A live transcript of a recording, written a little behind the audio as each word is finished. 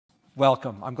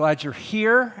welcome. I'm glad you're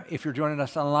here. If you're joining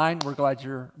us online, we're glad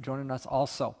you're joining us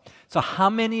also. So how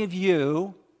many of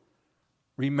you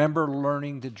remember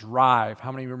learning to drive?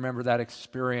 How many remember that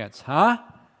experience, huh?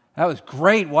 That was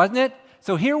great, wasn't it?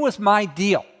 So here was my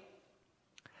deal.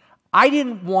 I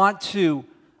didn't want to,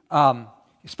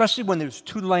 especially when there's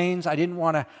two lanes, I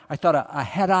thought a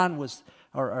head-on was,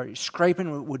 or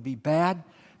scraping would be bad.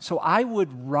 So I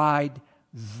would ride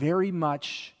very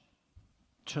much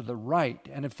to the right.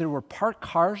 And if there were parked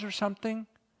cars or something,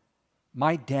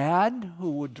 my dad,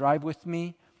 who would drive with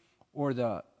me, or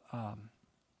the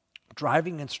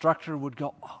driving instructor would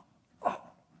go,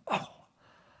 oh.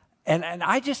 And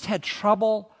I just had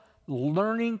trouble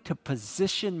learning to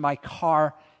position my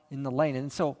car in the lane.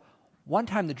 And so one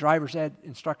time the driver's ed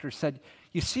instructor said,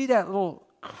 you see that little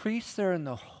crease there in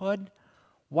the hood?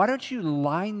 Why don't you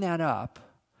line that up?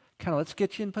 Kind of, let's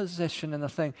get you in position in the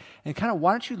thing. And kind of,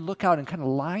 why don't you look out and kind of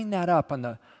line that up on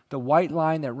the white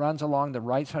line that runs along the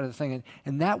right side of the thing.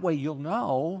 And that way you'll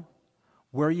know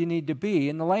where you need to be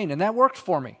in the lane. And that worked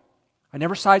for me. I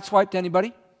never sideswiped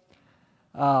anybody.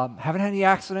 Haven't had any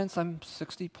accidents. I'm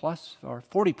 60 plus or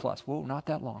 40 plus. Whoa, not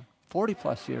that long. 40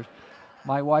 plus years.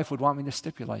 My wife would want me to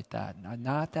stipulate that.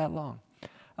 Not that long.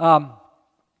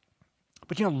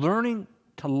 But learning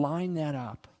to line that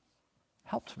up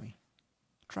helped me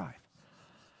drive.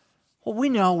 Well, we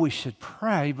know we should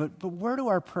pray, but where do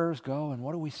our prayers go, and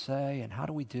what do we say, and how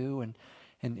do we do,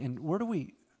 and where do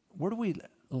we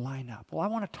line up? Well, I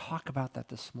want to talk about that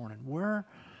this morning. Where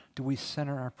do we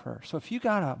center our prayer? So if you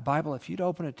got a Bible, if you'd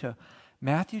open it to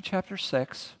Matthew chapter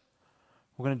 6,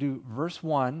 we're going to do verse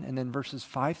 1 and then verses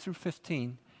 5 through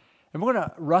 15. And we're going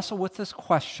to wrestle with this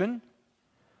question: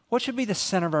 what should be the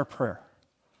center of our prayer?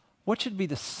 What should be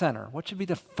the center? What should be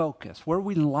the focus? Where are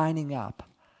we lining up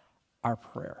our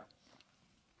prayer?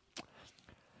 If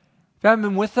you haven't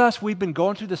been with us, we've been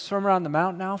going through the Sermon on the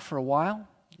Mount now for a while.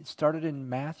 It started in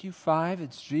Matthew 5.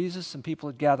 It's Jesus and people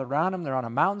that gather around him. They're on a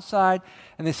mountainside,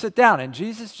 and they sit down, and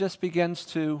Jesus just begins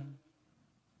to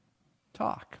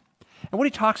talk. And what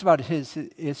he talks about is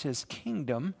his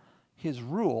kingdom, his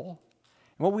rule.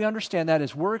 And what we understand that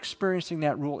is we're experiencing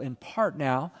that rule in part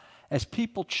now as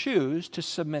people choose to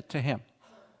submit to him.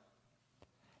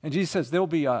 And Jesus says there'll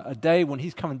be a day when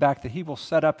he's coming back that he will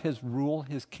set up his rule,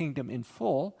 his kingdom in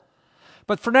full.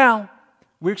 But for now,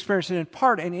 we're experiencing it in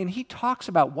part, and he talks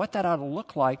about what that ought to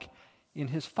look like in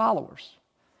his followers.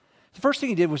 The first thing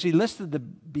he did was he listed the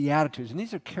Beatitudes, and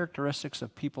these are characteristics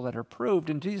of people that are approved.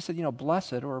 And Jesus said,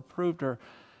 blessed or approved are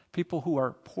people who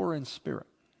are poor in spirit,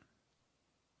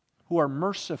 who are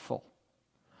merciful,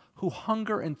 who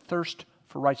hunger and thirst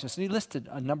for righteousness. And he listed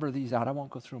a number of these out. I won't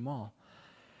go through them all.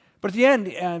 But at the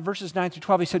end, verses 9 through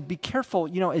 12, he said, be careful,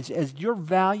 as your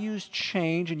values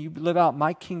change and you live out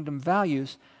my kingdom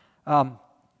values, you're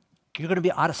going to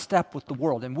be out of step with the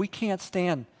world. And we can't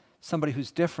stand somebody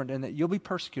who's different, and that you'll be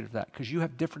persecuted for that because you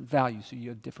have different values, so you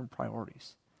have different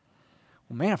priorities.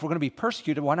 Well, man, if we're going to be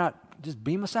persecuted, why not just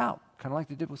beam us out? Kind of like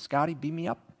they did with Scotty, beam me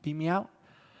up, beam me out.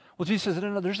 Well, Jesus says,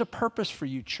 no, there's a purpose for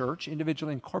you, church,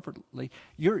 individually and corporately.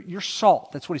 You're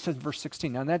salt. That's what he says in verse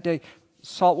 16. Now, in that day,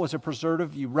 salt was a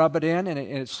preservative. You rub it in, and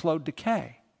it slowed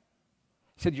decay.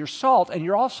 He said, you're salt, and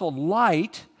you're also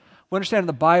light. We understand in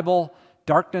the Bible,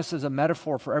 darkness is a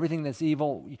metaphor for everything that's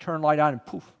evil. You turn light on, and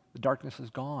poof, the darkness is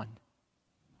gone.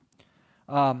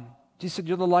 Jesus said,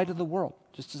 you're the light of the world,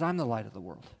 just as I'm the light of the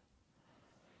world.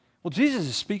 Well, Jesus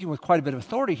is speaking with quite a bit of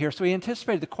authority here, so he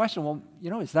anticipated the question, well,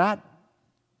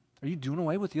 are you doing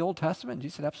away with the Old Testament? And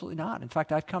Jesus said, absolutely not. In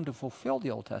fact, I've come to fulfill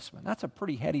the Old Testament. That's a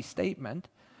pretty heady statement.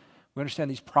 We understand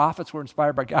these prophets were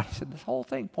inspired by God. He said, this whole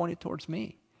thing pointed towards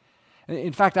me.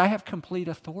 In fact, I have complete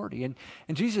authority. And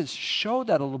Jesus showed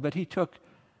that a little bit. He took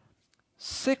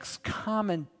 6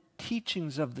 common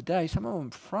teachings of the day, some of them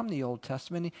from the Old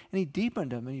Testament, and he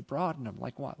deepened them and he broadened them.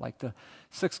 Like what? Like the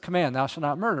 6th command, thou shalt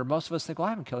not murder. Most of us think, well, I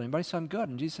haven't killed anybody, so I'm good.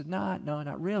 And Jesus said, no,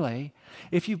 not really.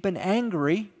 If you've been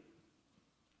angry,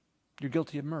 you're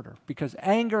guilty of murder. Because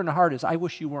anger in the heart is, I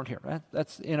wish you weren't here.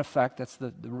 That's in effect, that's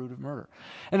the root of murder.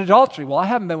 And adultery, well, I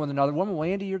haven't been with another woman. Well,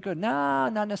 Andy, you're good. No,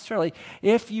 not necessarily.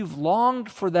 If you've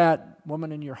longed for that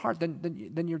woman in your heart,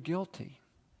 then you're guilty.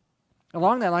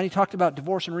 Along that line, he talked about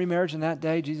divorce and remarriage in that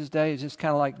day. Jesus' day is just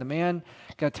kind of like the man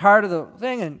got tired of the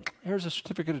thing, and here's a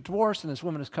certificate of divorce, and this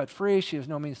woman is cut free. She has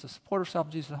no means to support herself.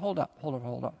 Jesus said, hold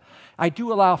up. I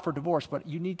do allow for divorce, but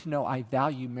you need to know I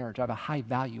value marriage. I have a high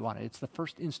value on it. It's the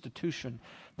first institution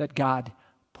that God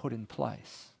put in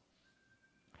place.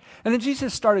 And then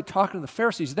Jesus started talking to the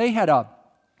Pharisees. They had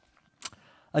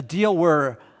a deal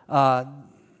where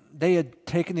they had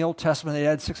taken the Old Testament, they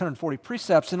had 640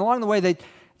 precepts, and along the way they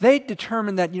they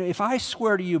determined that, if I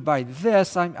swear to you by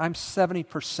this, I'm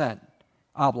 70%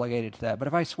 obligated to that. But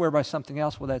if I swear by something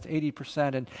else, well, that's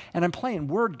 80%. And I'm playing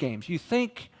word games. You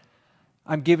think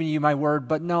I'm giving you my word,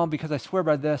 but no, because I swear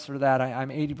by this or that, I'm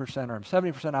 80% or I'm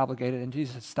 70% obligated. And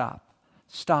Jesus said, stop.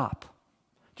 Stop.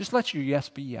 Just let your yes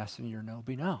be yes and your no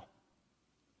be no.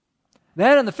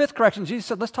 Then in the fifth correction, Jesus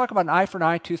said, let's talk about an eye for an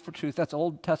eye, tooth for tooth. That's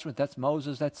Old Testament. That's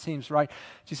Moses. That seems right.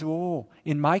 She said, whoa,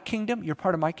 in my kingdom, you're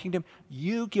part of my kingdom,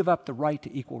 you give up the right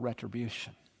to equal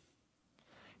retribution.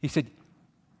 He said,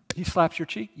 he slaps your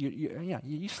cheek?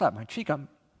 You slap my cheek.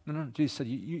 No, Jesus said,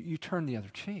 you turn the other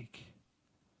cheek.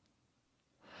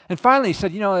 And finally, he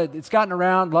said, it's gotten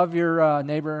around, love your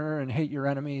neighbor and hate your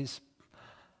enemies.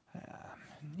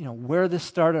 Where this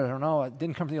started, I don't know. It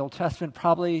didn't come from the Old Testament.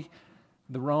 Probably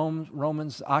the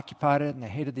Romans occupied it, and they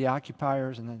hated the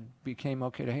occupiers, and then it became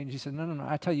okay to hate. And he said, no.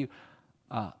 I tell you,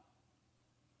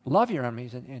 love your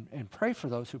enemies and pray for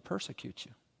those who persecute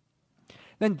you.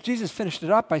 Then Jesus finished it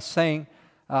up by saying,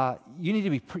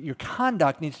 your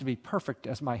conduct needs to be perfect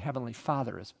as my heavenly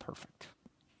Father is perfect.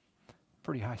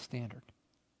 Pretty high standard.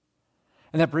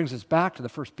 And that brings us back to the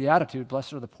first beatitude,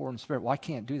 blessed are the poor in spirit. Well, I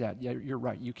can't do that. Yeah, you're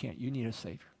right, you can't. You need a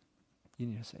Savior. You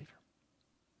need a Savior.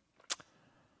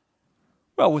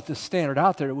 Well, with this standard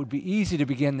out there, it would be easy to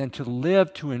begin then to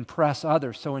live to impress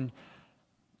others. So in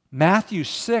Matthew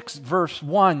 6, verse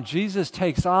 1, Jesus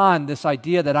takes on this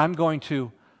idea that I'm going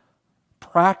to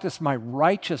practice my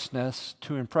righteousness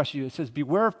to impress you. It says,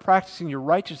 beware of practicing your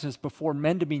righteousness before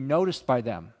men to be noticed by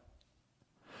them.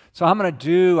 So I'm going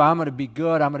to be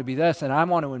good, I'm going to be this, and I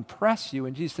want to impress you.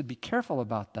 And Jesus said, be careful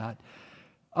about that.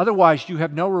 Otherwise, you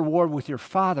have no reward with your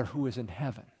Father who is in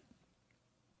heaven.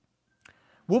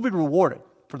 We'll be rewarded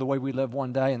for the way we live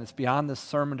one day, and it's beyond this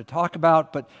sermon to talk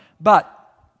about, but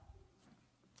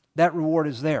that reward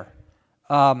is there.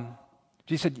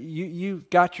 Jesus said, you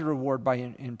got your reward by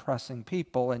impressing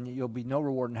people, and you'll be no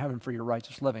reward in heaven for your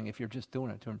righteous living if you're just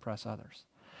doing it to impress others.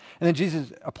 And then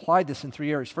Jesus applied this in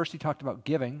three areas. First, he talked about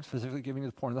giving, specifically giving to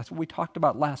the poor. And that's what we talked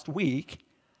about last week.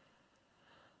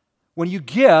 When you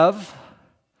give,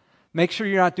 make sure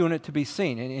you're not doing it to be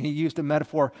seen. And he used a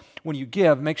metaphor, when you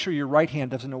give, make sure your right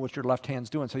hand doesn't know what your left hand's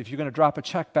doing. So if you're going to drop a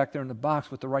check back there in the box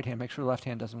with the right hand, make sure the left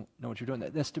hand doesn't know what you're doing.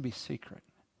 That's to be secret.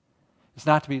 It's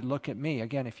not to be, look at me.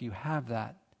 Again, if you have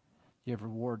that, you have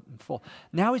reward in full.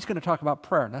 Now he's going to talk about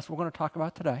prayer, and that's what we're going to talk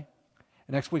about today.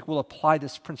 And next week we'll apply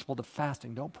this principle to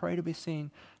fasting. Don't pray to be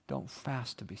seen. Don't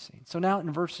fast to be seen. So now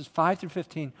in verses 5 through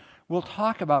 15, we'll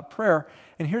talk about prayer.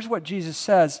 And here's what Jesus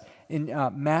says in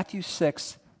Matthew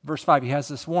 6, verse 5. He has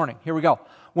this warning. Here we go.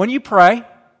 When you pray,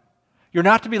 you're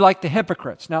not to be like the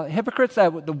hypocrites. Now, hypocrites, the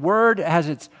word has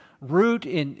its root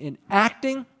in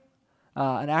acting.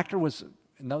 An actor was,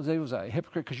 in those days, was a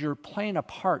hypocrite because you're playing a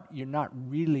part. You're not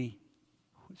really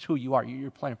who you are.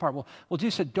 You're playing a part. Well,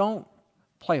 Jesus said, don't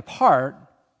play a part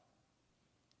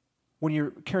when you're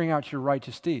carrying out your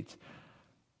righteous deeds.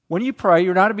 When you pray,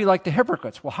 you're not to be like the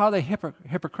hypocrites. Well, how are they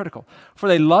hypocritical? For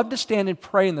they love to stand and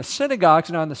pray in the synagogues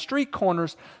and on the street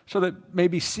corners so that it may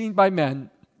be seen by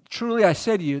men. Truly, I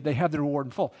say to you, they have the reward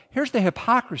in full. Here's the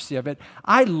hypocrisy of it.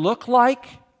 I look like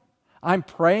I'm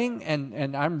praying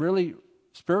and I'm really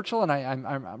spiritual and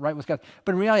I'm right with God.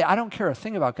 But in reality, I don't care a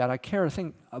thing about God. I care a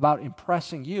thing about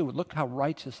impressing you. Look how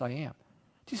righteous I am.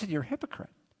 He said, you're a hypocrite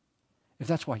if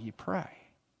that's why you pray.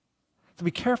 So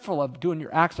be careful of doing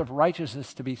your acts of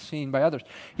righteousness to be seen by others.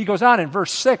 He goes on in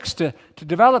verse 6 to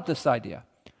develop this idea.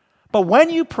 But when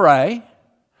you pray,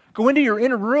 go into your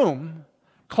inner room,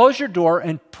 close your door,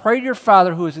 and pray to your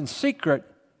Father who is in secret,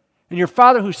 and your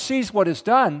Father who sees what is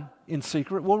done in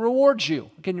secret will reward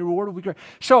you. Again, your reward will be great.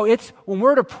 So when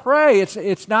we're to pray,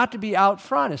 it's not to be out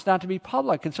front. It's not to be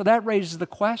public. And so that raises the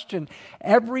question,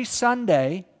 every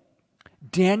Sunday,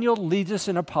 Daniel leads us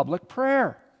in a public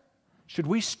prayer. Should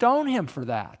we stone him for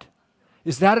that?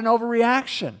 Is that an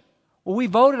overreaction? Well, we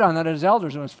voted on that as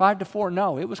elders, and it was 5-4.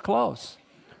 No, it was close.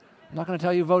 I'm not going to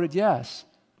tell you who voted yes.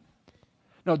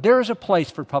 No, there is a place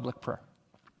for public prayer.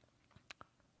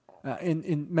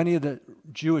 In many of the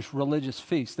Jewish religious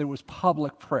feasts, there was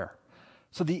public prayer.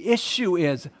 So the issue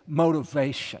is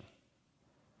motivation.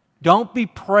 Don't be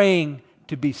praying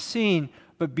to be seen,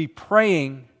 but be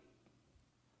praying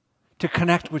to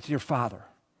connect with your Father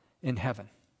in heaven,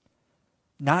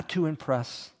 not to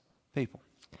impress people.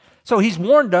 So he's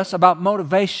warned us about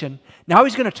motivation. Now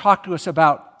he's going to talk to us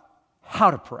about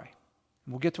how to pray.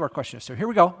 We'll get to our question. So here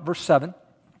we go. Verse 7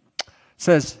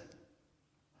 says,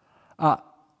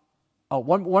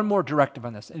 one more directive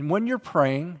on this. And when you're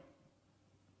praying,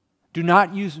 Do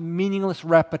not use meaningless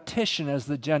repetition as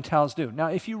the Gentiles do. Now,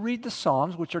 if you read the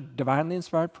Psalms, which are divinely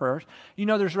inspired prayers, you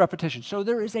know there's repetition. So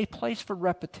there is a place for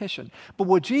repetition. But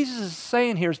what Jesus is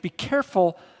saying here is be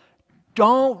careful.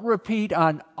 Don't repeat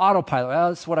on autopilot. Well,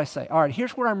 that's what I say. All right,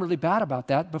 here's where I'm really bad about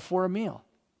that before a meal.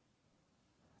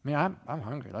 I mean, I'm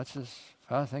hungry. Let's just,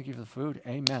 Father, thank you for the food.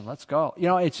 Amen. Let's go. You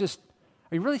know, it's just,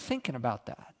 are you really thinking about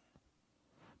that?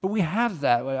 But we have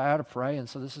that. I ought to pray, and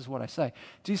so this is what I say.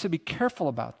 Jesus said, be careful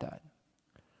about that.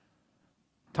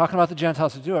 Talking about the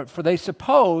Gentiles to do it, for they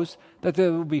suppose that they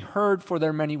will be heard for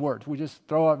their many words. We just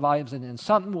throw out volumes and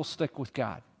something will stick with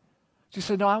God. Jesus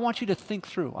said, no, I want you to think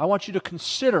through. I want you to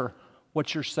consider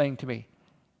what you're saying to me.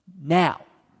 Now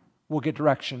we'll get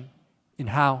direction in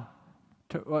how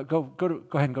to go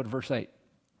ahead and go to verse 8.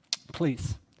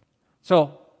 Please.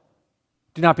 So,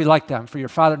 do not be like them, for your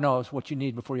Father knows what you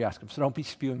need before you ask him. So don't be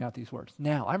spewing out these words.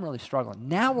 Now, I'm really struggling.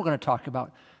 Now we're going to talk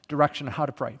about direction on how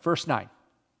to pray. Verse 9.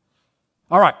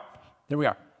 All right, there we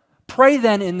are. Pray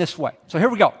then in this way. So here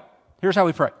we go. Here's how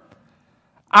we pray.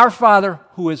 Our Father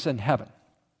who is in heaven.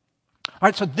 All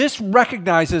right, so this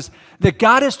recognizes that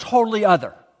God is totally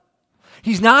other.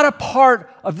 He's not a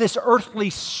part of this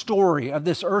earthly story, of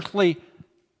this earthly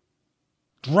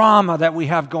drama that we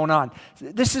have going on.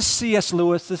 This is C.S.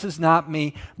 Lewis. This is not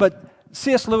me. But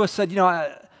C.S. Lewis said,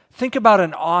 think about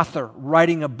an author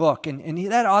writing a book,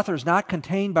 and that author is not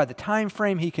contained by the time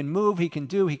frame. He can move, he can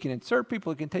do, he can insert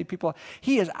people, he can take people.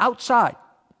 He is outside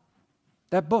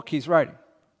that book he's writing.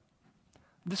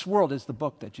 This world is the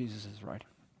book that Jesus is writing.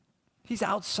 He's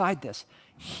outside this.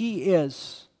 He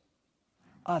is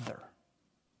other.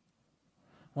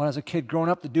 When I was a kid growing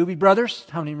up, the Doobie Brothers,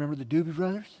 how many remember the Doobie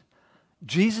Brothers?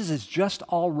 Jesus is just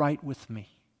all right with me.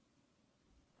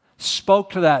 Spoke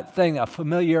to that thing, a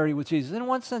familiarity with Jesus. In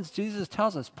one sense, Jesus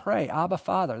tells us, pray, Abba,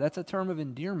 Father. That's a term of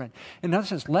endearment. In another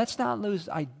sense, let's not lose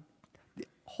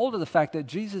hold of the fact that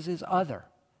Jesus is other,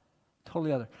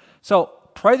 totally other. So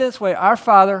pray this way, our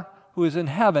Father who is in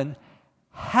heaven,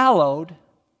 hallowed,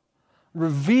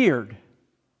 revered,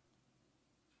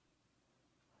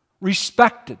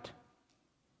 respected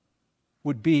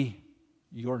would be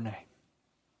your name.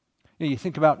 You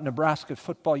think about Nebraska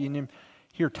football, you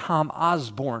hear Tom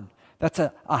Osborne. That's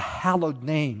a hallowed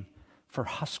name for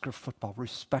Husker football,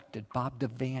 respected. Bob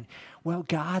Devan. Well,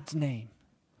 God's name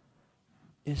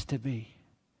is to be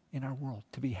in our world,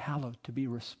 to be hallowed, to be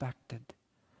respected,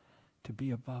 to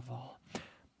be above all.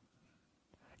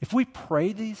 If we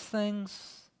pray these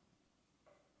things,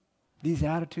 these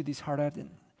attitudes, these heart attitudes,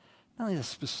 not only the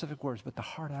specific words, but the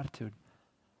heart attitude,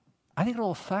 I think it'll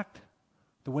affect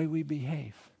the way we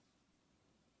behave.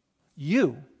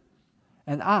 You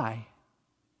and I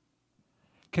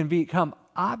can become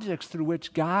objects through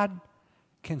which God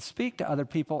can speak to other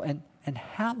people and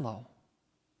hallow,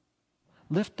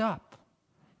 lift up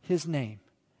his name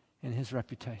and his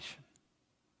reputation.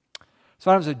 So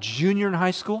when I was a junior in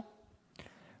high school,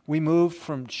 we moved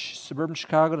from suburban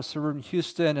Chicago to suburban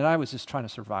Houston, and I was just trying to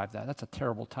survive that. That's a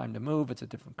terrible time to move. It's a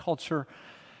different culture.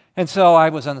 And so I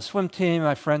was on the swim team.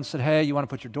 My friend said, hey, you want to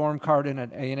put your dorm card in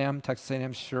at A&M, Texas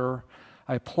A&M? Sure.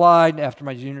 I applied summer after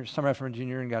my junior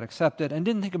year and got accepted, and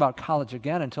didn't think about college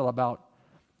again until about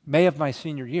May of my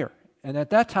senior year. And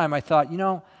at that time I thought,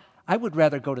 I would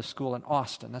rather go to school in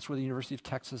Austin. That's where the University of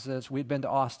Texas is. We'd been to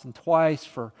Austin twice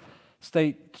for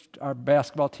state. Our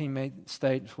basketball team made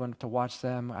state, went to watch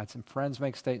them. I had some friends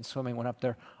make state in swimming, went up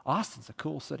there. Austin's a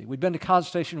cool city. We'd been to College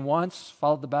Station once,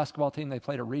 followed the basketball team. They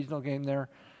played a regional game there.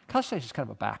 College Station is kind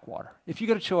of a backwater. If you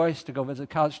get a choice to go visit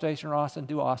College Station or Austin,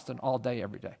 do Austin all day,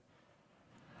 every day.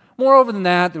 Moreover than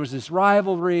that, there was this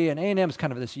rivalry, and A&M is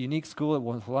kind of this unique school. It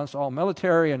was once all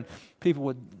military, and people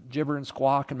would gibber and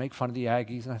squawk and make fun of the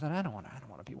Aggies. And I thought, I don't want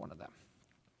to be one of them.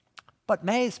 But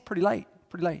May is pretty late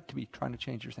to be trying to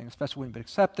change your thing, especially when you've been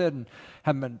accepted and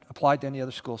haven't been applied to any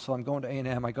other school. So I'm going to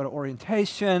A&M. I go to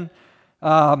orientation,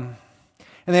 and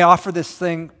they offer this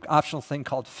optional thing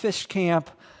called fish camp.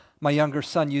 My younger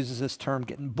son uses this term,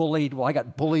 getting bullied. Well, I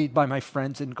got bullied by my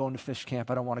friends in going to fish camp.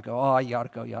 I don't want to go. Oh, you ought to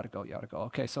go, you ought to go, you ought to go.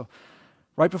 Okay, so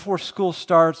right before school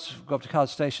starts, go up to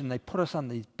College Station. They put us on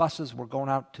these buses. We're going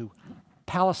out to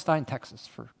Palestine, Texas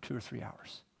for 2 or 3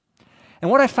 hours.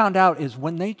 And what I found out is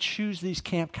when they choose these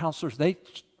camp counselors, they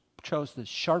chose the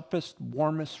sharpest,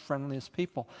 warmest, friendliest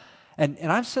people. And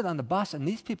I'm sitting on the bus, and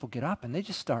these people get up, and they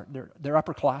just start, they're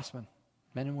upperclassmen,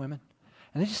 men and women.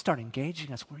 And they just start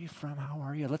engaging us. Where are you from? How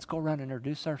are you? Let's go around and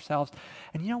introduce ourselves.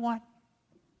 And you know what?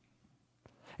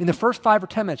 In the first 5 or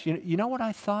 10 minutes, you know what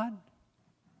I thought?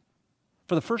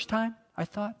 For the first time, I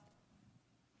thought,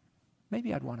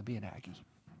 maybe I'd want to be an Aggie.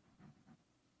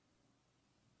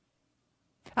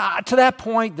 To that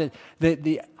point, the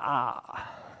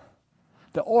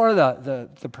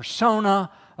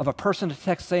persona of a person to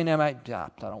Texas A&M, I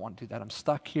don't want to do that. I'm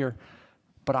stuck here.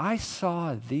 But I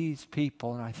saw these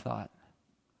people and I thought,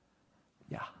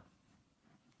 yeah,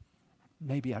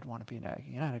 maybe I'd want to be an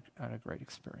Aggie. And I had a great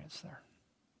experience there.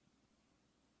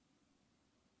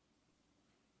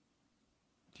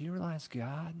 Do you realize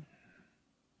God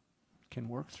can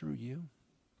work through you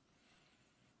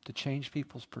to change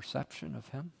people's perception of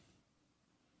Him?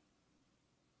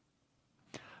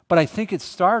 But I think it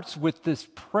starts with this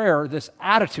prayer, this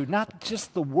attitude, not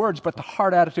just the words, but the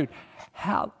heart attitude.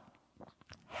 Hallowed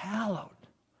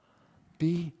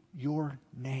be your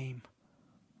name,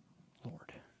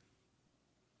 Lord.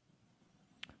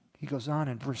 He goes on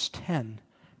in verse 10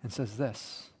 and says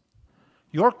this,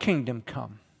 your kingdom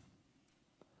come,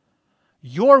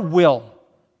 your will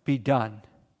be done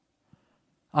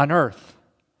on earth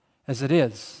as it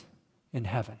is in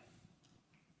heaven.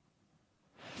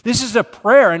 This is a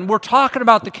prayer, and we're talking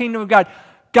about the kingdom of God.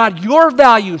 God, your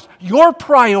values, your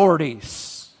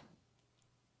priorities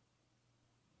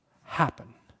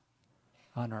happen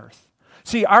on earth.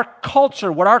 See, our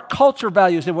culture, what our culture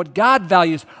values and what God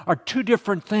values are two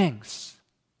different things.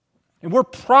 And we're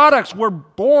products, we're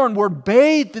born, we're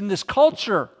bathed in this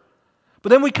culture. But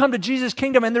then we come to Jesus'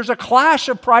 kingdom and there's a clash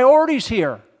of priorities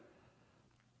here.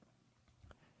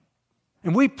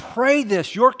 And we pray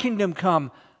this, your kingdom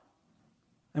come.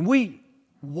 And we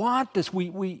want this,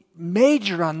 we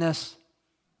major on this.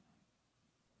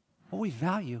 What we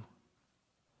value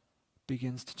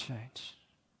begins to change.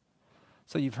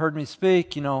 So you've heard me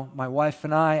speak, my wife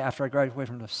and I, after I graduated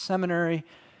from the seminary,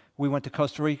 we went to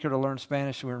Costa Rica to learn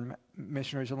Spanish. We were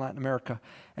missionaries in Latin America.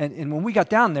 And when we got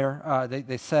down there,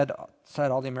 they said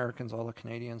all the Americans, all the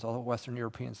Canadians, all the Western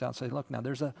Europeans down, said, look, now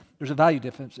there's a value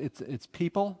difference. It's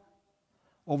people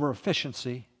over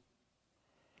efficiency,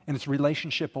 and it's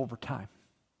relationship over time.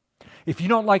 If you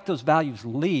don't like those values,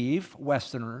 leave,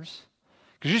 Westerners,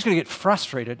 because you're just going to get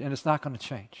frustrated and it's not going to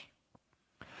change.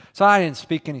 So I didn't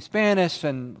speak any Spanish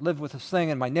and lived with this thing,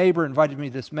 and my neighbor invited me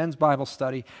to this men's Bible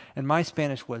study, and my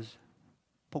Spanish was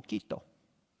poquito,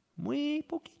 muy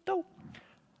poquito.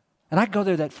 And I go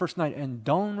there that first night, and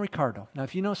Don Ricardo, now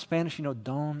if you know Spanish, you know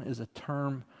Don is a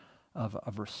term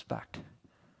of respect.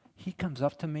 He comes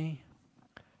up to me.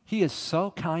 He is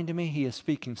so kind to me. He is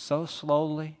speaking so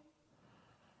slowly,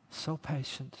 so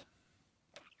patient.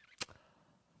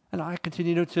 And I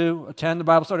continue to attend the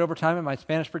Bible study over time, and my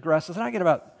Spanish progresses. And I get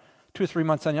about 2 or 3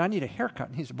 months on, I need a haircut.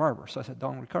 And he's a barber. So I said,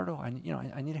 Don Ricardo, I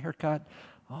need a haircut.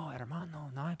 Oh,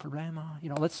 hermano, no hay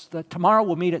problema. Tomorrow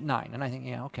we'll meet at 9. And I think,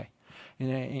 yeah, okay. And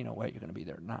wait, you're going to be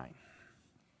there at 9.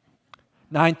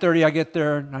 9:30 I get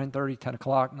there. 9:30, 10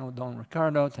 o'clock, no Don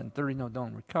Ricardo. 10:30, no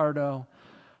Don Ricardo.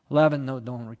 11, no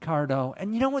Don Ricardo.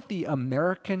 And you know what the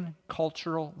American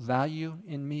cultural value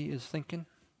in me is thinking?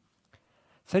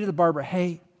 Say to the barber,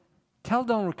 hey, tell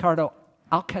Don Ricardo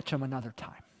I'll catch him another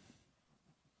time.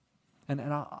 And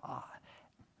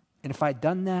if I'd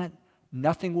done that,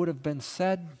 nothing would have been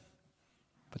said,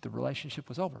 but the relationship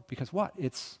was over. Because what?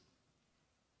 It's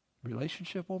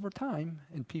relationship over time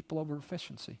and people over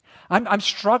efficiency. I'm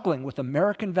struggling with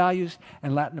American values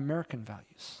and Latin American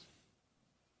values.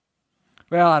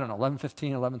 Well, I don't know,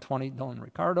 11:15, 11:20, Don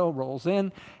Ricardo rolls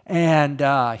in, and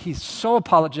he's so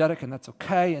apologetic, and that's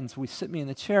okay, and so we sit me in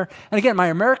the chair. And again, my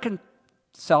American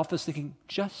self is thinking,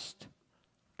 just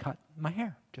cut my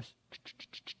hair. Just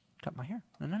cut my hair.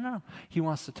 No. He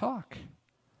wants to talk.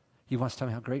 He wants to tell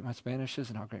me how great my Spanish is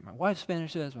and how great my wife's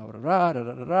Spanish is. Blah, blah, blah,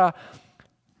 blah, blah, blah.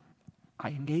 I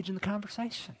engage in the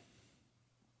conversation.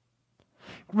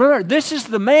 Remember, this is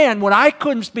the man, when I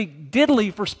couldn't speak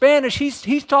diddly for Spanish,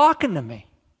 he's talking to me.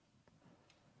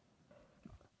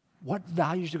 What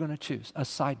values are you going to choose? A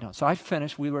side note. So I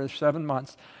finished, we were there 7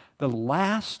 months. The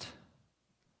last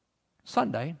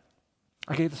Sunday,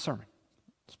 I gave the sermon,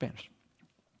 Spanish.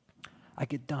 I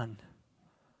get done.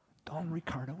 Don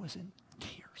Ricardo was in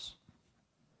tears.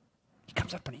 He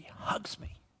comes up and he hugs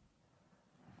me.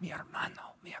 Mi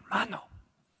hermano.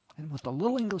 And with the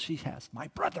little English he has, my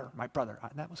brother.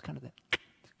 That was kind of the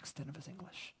extent of his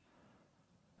English.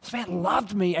 This man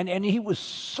loved me, and he was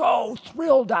so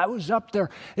thrilled I was up there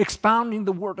expounding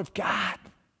the Word of God.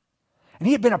 And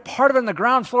he had been a part of it on the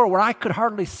ground floor where I could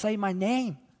hardly say my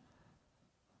name.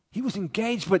 He was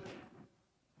engaged, but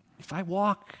if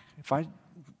I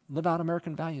live out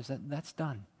American values, that's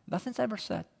done. Nothing's ever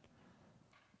said.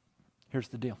 Here's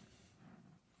the deal.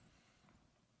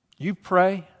 You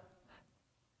pray,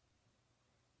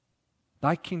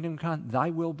 thy kingdom come, thy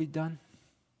will be done.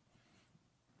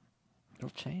 It'll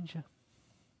change you.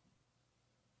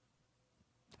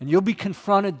 And you'll be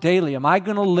confronted daily. Am I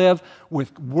going to live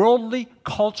with worldly,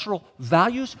 cultural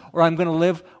values, or I'm going to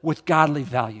live with godly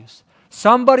values?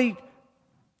 Somebody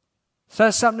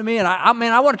says something to me, and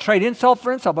I want to trade insult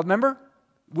for insult. But remember,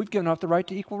 we've given up the right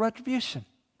to equal retribution.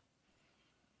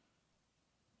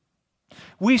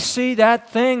 We see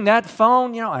that thing, that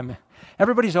phone,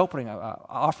 everybody's offering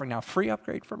now free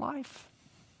upgrade for life.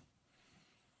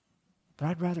 But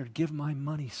I'd rather give my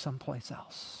money someplace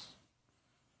else.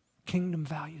 Kingdom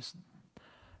values.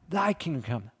 Thy kingdom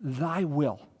come, thy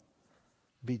will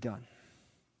be done.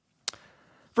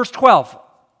 Verse 12,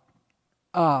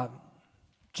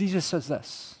 Jesus says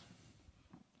this,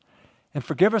 and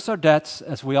forgive us our debts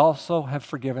as we also have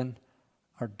forgiven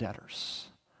our debtors.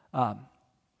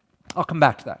 I'll come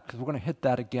back to that because we're going to hit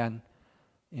that again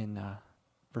in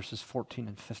verses 14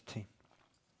 and 15.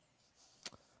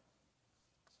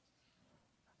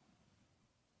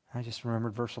 I just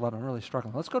remembered verse 11. I'm really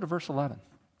struggling. Let's go to verse 11.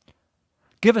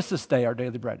 Give us this day our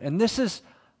daily bread. And this is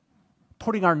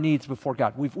putting our needs before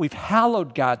God. We've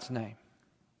hallowed God's name.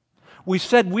 We've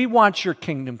said we want your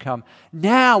kingdom come.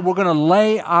 Now we're going to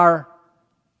lay our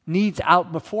needs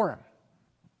out before him.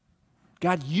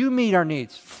 God, you meet our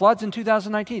needs. Floods in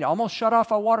 2019 almost shut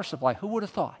off our water supply. Who would have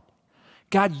thought?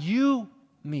 God, you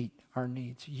meet our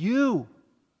needs. You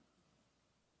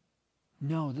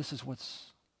know this is what's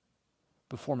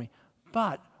before me.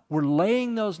 But we're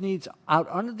laying those needs out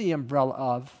under the umbrella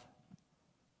of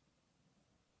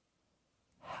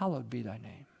hallowed be thy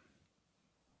name.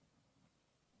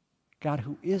 God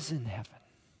who is in heaven.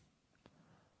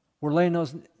 We're laying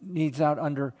those needs out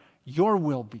under your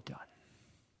will be done.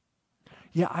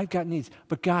 Yeah, I've got needs.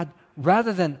 But God,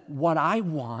 rather than what I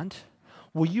want,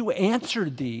 will you answer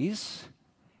these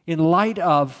in light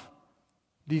of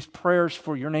these prayers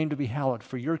for your name to be hallowed,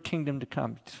 for your kingdom to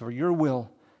come, for your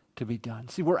will to be done?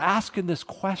 See, we're asking this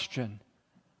question.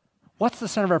 What's the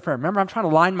center of our prayer? Remember, I'm trying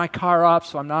to line my car up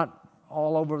so I'm not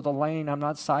all over the lane. I'm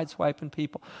not sideswiping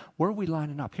people. Where are we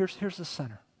lining up? Here's the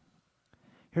center.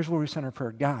 Here's where we center our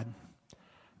prayer. God,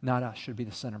 not us, should be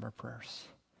the center of our prayers.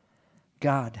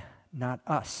 God, not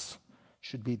us,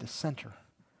 should be the center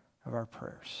of our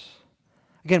prayers.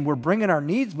 Again, we're bringing our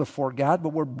needs before God, but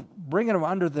we're bringing them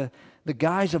under the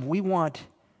guise of we want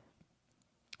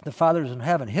the Father in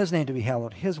heaven, his name to be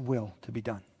hallowed, his will to be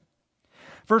done.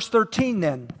 Verse 13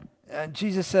 then,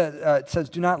 Jesus says,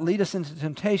 do not lead us into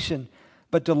temptation,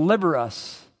 but deliver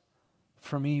us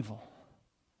from evil.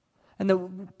 And the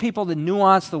people, the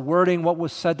nuance, the wording, what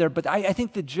was said there, but I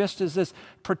think the gist is this: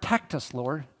 protect us,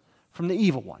 Lord, from the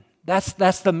evil one.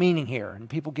 That's the meaning here, and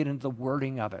people get into the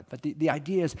wording of it. But the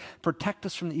idea is protect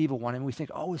us from the evil one, and we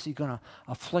think, oh, is he going to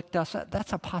afflict us?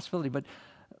 That's a possibility, but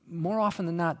more often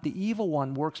than not, the evil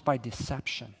one works by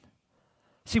deception.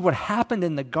 See, what happened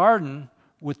in the garden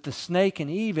with the snake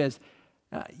and Eve is,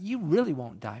 you really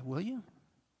won't die, will you?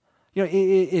 You know,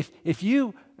 if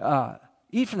you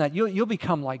eat from that, you'll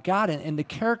become like God, and the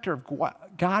character of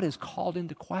God is called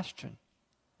into question.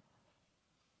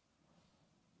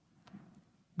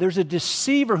 There's a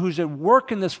deceiver who's at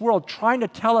work in this world trying to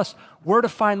tell us where to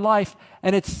find life,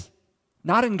 and it's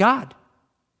not in God.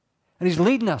 And he's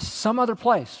leading us some other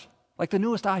place, like the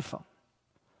newest iPhone,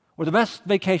 or the best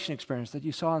vacation experience that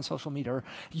you saw on social media, or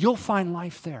you'll find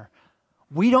life there.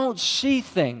 We don't see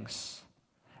things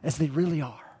as they really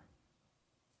are.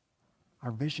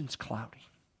 Our vision's cloudy.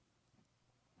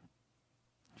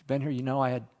 If you've been here, you know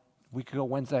a week ago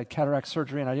Wednesday, I had cataract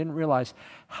surgery, and I didn't realize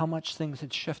how much things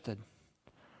had shifted.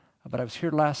 But I was here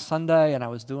last Sunday, and I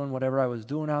was doing whatever I was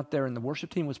doing out there, and the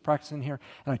worship team was practicing here,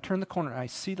 and I turned the corner, and I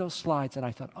see those slides, and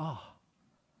I thought, oh,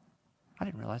 I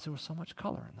didn't realize there was so much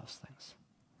color in those things.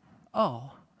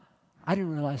 Oh, I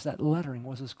didn't realize that lettering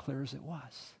was as clear as it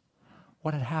was.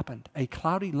 What had happened? A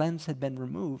cloudy lens had been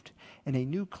removed, and a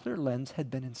new clear lens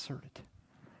had been inserted.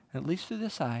 And at least through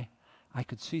this eye, I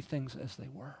could see things as they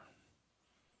were.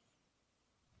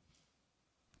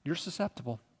 You're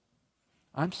susceptible.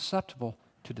 I'm susceptible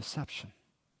to deception.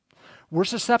 We're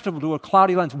susceptible to a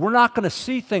cloudy lens. We're not going to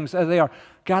see things as they are.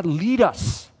 God, lead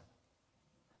us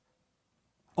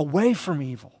away from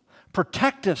evil.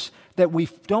 Protect us that we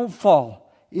don't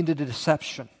fall into the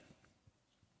deception.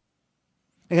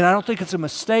 And I don't think it's a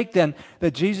mistake then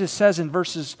that Jesus says in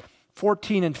verses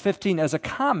 14 and 15 as a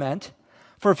comment,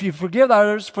 for if you forgive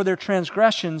others for their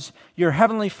transgressions, your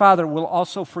heavenly Father will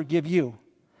also forgive you.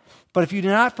 But if you do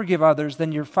not forgive others,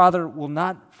 then your Father will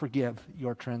not forgive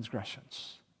your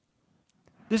transgressions.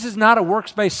 This is not a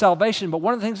works-based salvation, but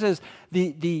one of the things is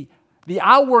the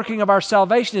outworking of our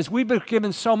salvation is we've been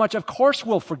given so much, of course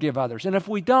we'll forgive others. And if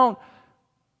we don't,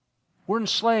 we're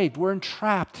enslaved, we're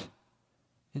entrapped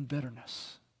in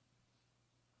bitterness.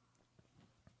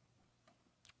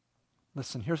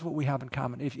 Listen, here's what we have in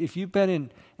common. If you've been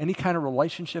in any kind of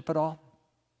relationship at all,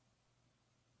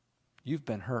 you've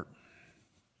been hurt.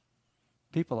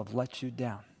 People have let you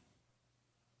down.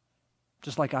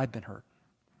 Just like I've been hurt.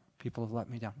 People have let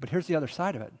me down. But here's the other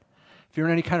side of it. If you're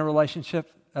in any kind of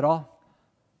relationship at all,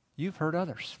 you've hurt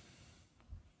others.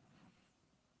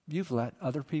 You've let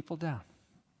other people down.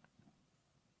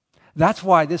 That's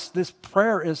why this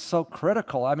prayer is so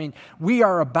critical. I mean, we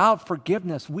are about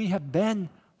forgiveness. We have been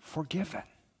forgiven.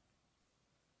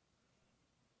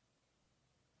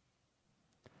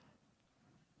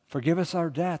 Forgive us our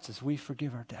debts as we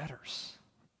forgive our debtors.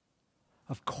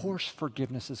 Of course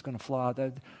forgiveness is going to flow out.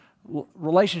 The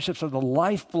relationships are the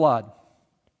lifeblood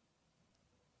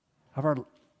of our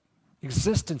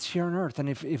existence here on earth. And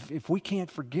if we can't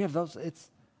forgive those,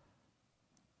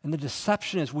 and the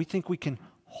deception is we think we can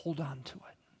hold on to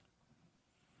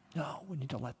it. No, we need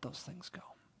to let those things go.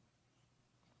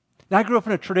 Now, I grew up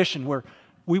in a tradition where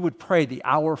we would pray the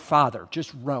Our Father,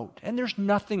 just wrote. And there's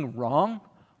nothing wrong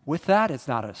with that. It's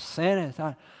not a sin.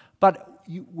 But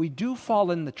we do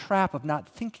fall in the trap of not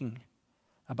thinking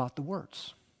about the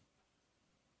words.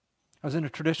 I was in a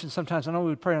tradition sometimes, I know we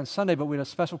would pray on Sunday, but we had a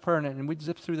special prayer in it, and we'd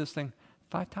zip through this thing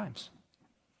 5 times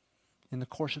in the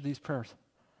course of these prayers.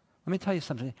 Let me tell you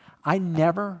something. I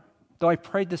never, though I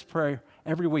prayed this prayer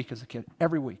every week as a kid,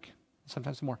 every week,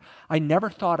 sometimes more, I never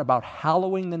thought about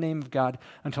hallowing the name of God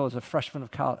until as a freshman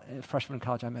in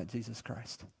college I met Jesus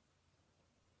Christ.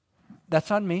 That's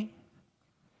on me,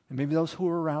 and maybe those who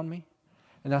were around me.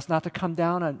 And that's not to come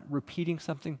down on repeating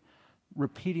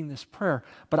this prayer.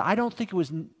 But I don't think it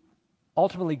was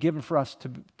ultimately given for us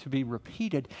to be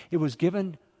repeated. It was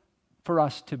given for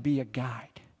us to be a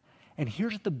guide. And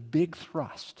here's the big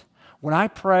thrust. When I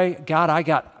pray, God, I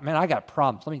got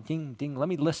problems. Let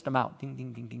me list them out. Ding,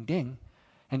 ding, ding, ding, ding.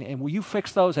 And will you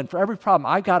fix those? And for every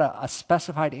problem, I've got a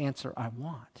specified answer I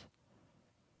want.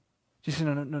 Just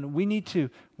no. We need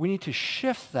to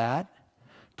shift that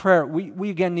prayer. We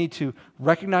again need to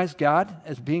recognize God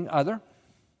as being other,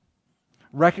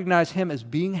 recognize Him as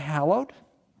being hallowed,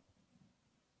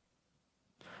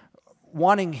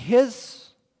 wanting His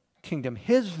kingdom,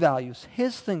 His values,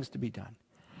 His things to be done.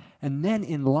 And then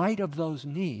in light of those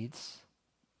needs,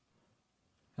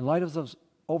 in light of those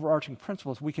overarching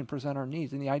principles, we can present our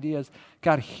needs. And the idea is,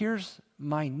 God, here's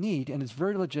my need, and it's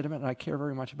very legitimate, and I care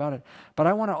very much about it. But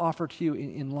I want to offer to you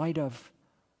in light of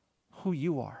who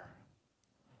you are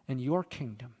and your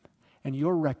kingdom and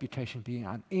your reputation being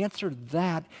on. Answer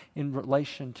that in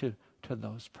relation to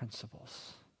those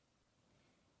principles.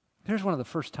 Here's one of the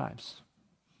first times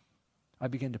I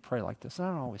began to pray like this. And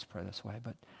I don't always pray this way,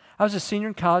 but I was a senior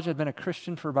in college. I'd been a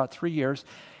Christian for about 3 years.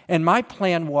 And my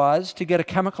plan was to get a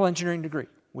chemical engineering degree,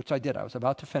 which I did. I was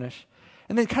about to finish.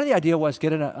 And then kind of the idea was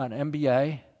get an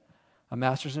MBA, a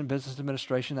master's in business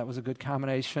administration. That was a good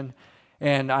combination.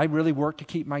 And I really worked to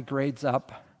keep my grades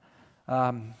up.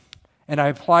 And I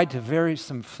applied to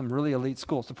some really elite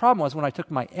schools. The problem was when I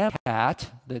took my MCAT,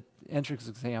 the entrance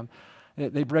exam,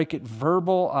 they break it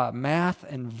verbal, math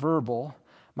and verbal.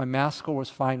 My math score was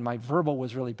fine. My verbal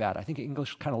was really bad. I think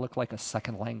English kind of looked like a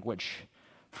second language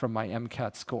from my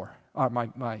MCAT score, or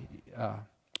my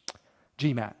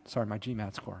GMAT. Sorry, my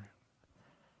GMAT score.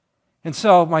 And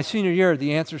so my senior year,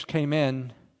 the answers came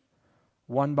in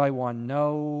one by one.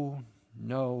 No.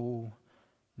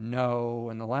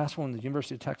 And the last one, the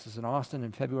University of Texas in Austin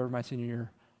in February of my senior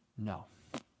year, no.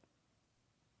 And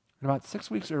about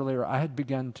 6 weeks earlier, I had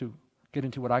begun to get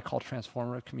into what I call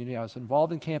transformative community. I was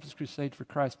involved in Campus Crusade for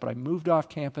Christ, but I moved off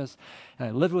campus, and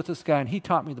I lived with this guy, and he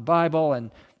taught me the Bible,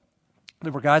 and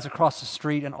there were guys across the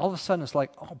street, and all of a sudden it's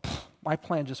like, my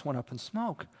plan just went up in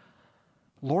smoke.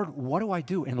 Lord, what do I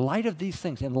do in light of these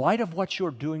things, in light of what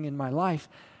you're doing in my life?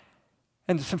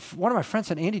 And one of my friends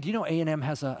said, Andy, do you know A&M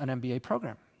has an MBA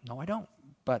program? No, I don't,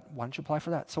 but why don't you apply for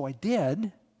that? So I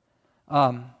did,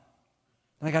 and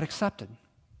I got accepted.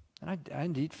 And I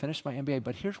indeed finished my MBA,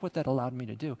 but here's what that allowed me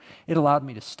to do. It allowed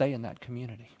me to stay in that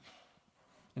community.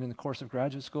 And in the course of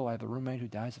graduate school, I have a roommate who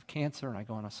dies of cancer, and I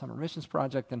go on a summer missions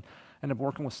project and end up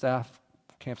working with staff,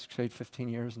 Campus Crusade 15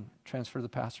 years, and transferred to the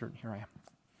pastor, and here I am.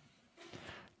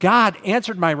 God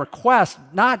answered my request,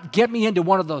 not get me into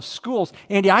one of those schools.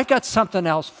 Andy, I've got something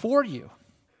else for you.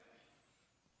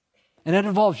 And that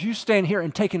involves you staying here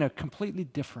and taking a completely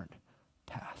different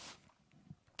path.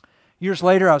 Years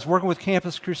later, I was working with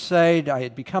Campus Crusade. I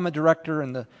had become a director,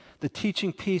 and the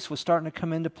teaching piece was starting to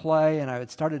come into play, and I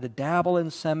had started to dabble in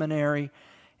seminary,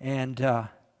 and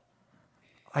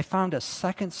I found a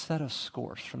second set of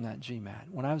scores from that GMAT.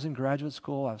 When I was in graduate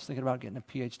school, I was thinking about getting a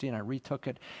PhD, and I retook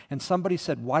it, and somebody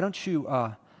said, why don't you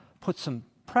put some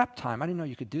prep time. I didn't know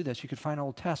you could do this. You could find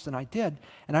old tests, and I did.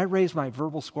 And I raised my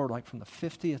verbal score like from the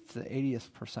 50th to the 80th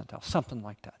percentile, something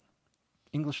like that.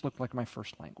 English looked like my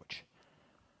first language.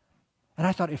 And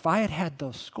I thought if I had had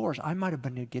those scores, I might have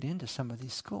been able to get into some of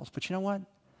these schools. But you know what?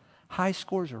 High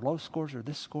scores or low scores or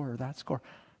this score or that score,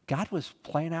 God was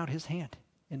playing out his hand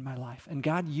in my life. And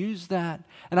God used that,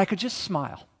 and I could just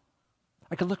smile.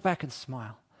 I could look back and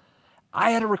smile.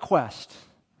 I had a request,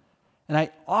 and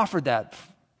I offered that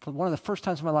for one of the first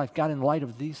times in my life. God, in light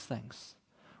of these things,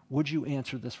 would you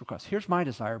answer this request? Here's my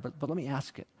desire, but let me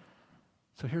ask it.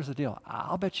 So here's the deal.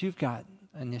 I'll bet you've got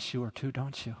an issue or two,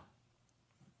 don't you?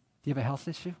 Do you have a health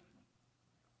issue?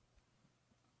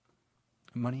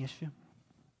 A money issue?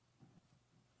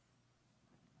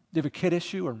 Do you have a kid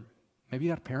issue, or maybe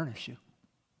you got a parent issue?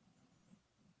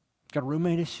 Got a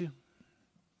roommate issue?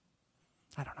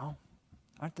 I don't know.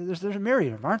 There's a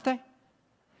myriad of them, aren't they?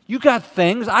 You got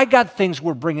things. I got things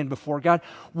we're bringing before God.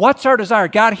 What's our desire?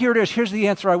 God, here it is. Here's the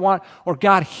answer I want. Or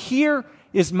God, here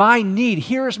is my need.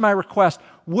 Here is my request.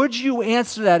 Would you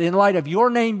answer that in light of your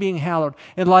name being hallowed,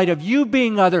 in light of you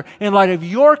being other, in light of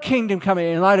your kingdom coming,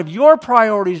 in light of your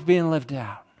priorities being lived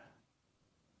out?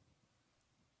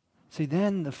 See,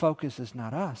 then the focus is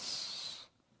not us.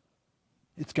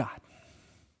 It's God.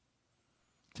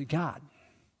 See, God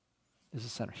is the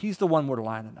center. He's the one we're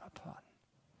lining up on,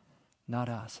 not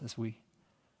us as we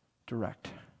direct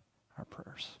our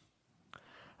prayers.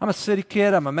 I'm a city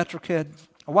kid. I'm a metro kid.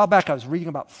 A while back I was reading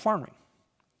about farming.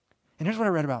 And here's what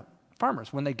I read about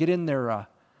farmers. When they get in their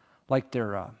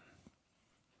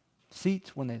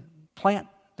seeds, when they plant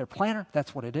their planter,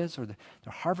 that's what it is, or their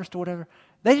harvest or whatever,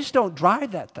 they just don't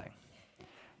drive that thing.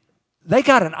 They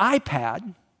got an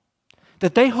iPad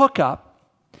that they hook up,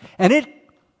 and it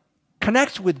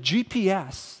connects with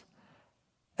GPS,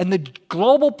 and the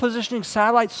global positioning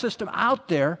satellite system out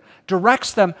there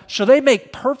directs them so they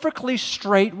make perfectly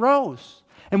straight rows.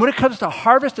 And when it comes to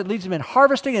harvest, it leads them in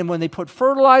harvesting, and when they put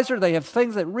fertilizer, they have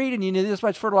things that read, and you need this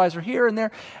much fertilizer here and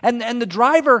there. And the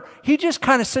driver, he just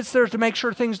kind of sits there to make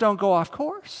sure things don't go off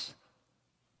course.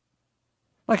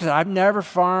 Like I said, I've never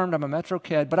farmed. I'm a metro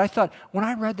kid. But I thought, when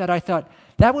I read that, I thought,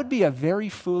 that would be a very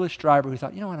foolish driver who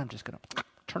thought, you know what, I'm just going to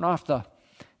turn off the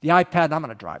iPad, and I'm going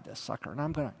to drive this sucker, and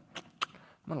I'm going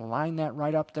to line that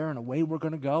right up there, and away we're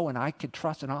going to go, and I could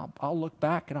trust, and I'll look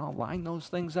back, and I'll line those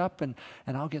things up, and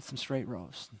I'll get some straight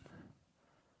rows.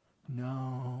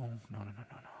 No.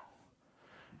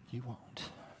 You won't.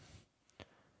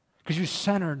 Because you're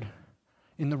centered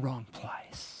in the wrong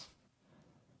place.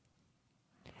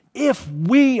 If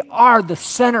we are the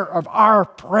center of our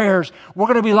prayers, we're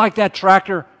going to be like that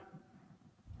tractor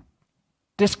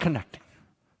disconnecting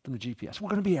from the GPS. We're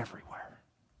going to be everywhere.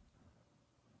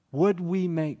 Would we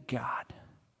make God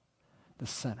the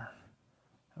center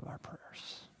of our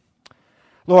prayers?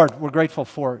 Lord, we're grateful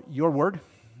for your word,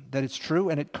 that it's true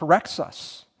and it corrects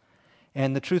us.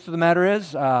 And the truth of the matter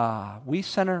is, we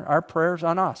center our prayers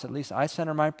on us. At least I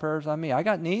center my prayers on me. I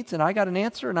got needs and I got an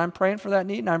answer, and I'm praying for that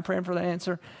need and I'm praying for that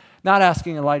answer, not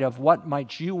asking in light of what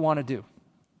might you want to do.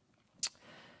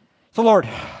 So Lord,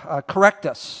 correct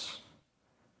us,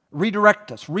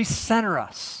 redirect us, recenter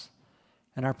us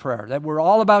in our prayer. That we're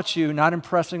all about you, not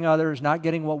impressing others, not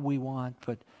getting what we want,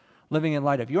 but living in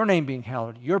light of your name being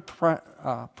hallowed, your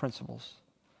principles,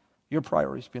 your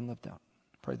priorities being lived out.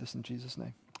 Pray this in Jesus'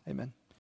 name. Amen.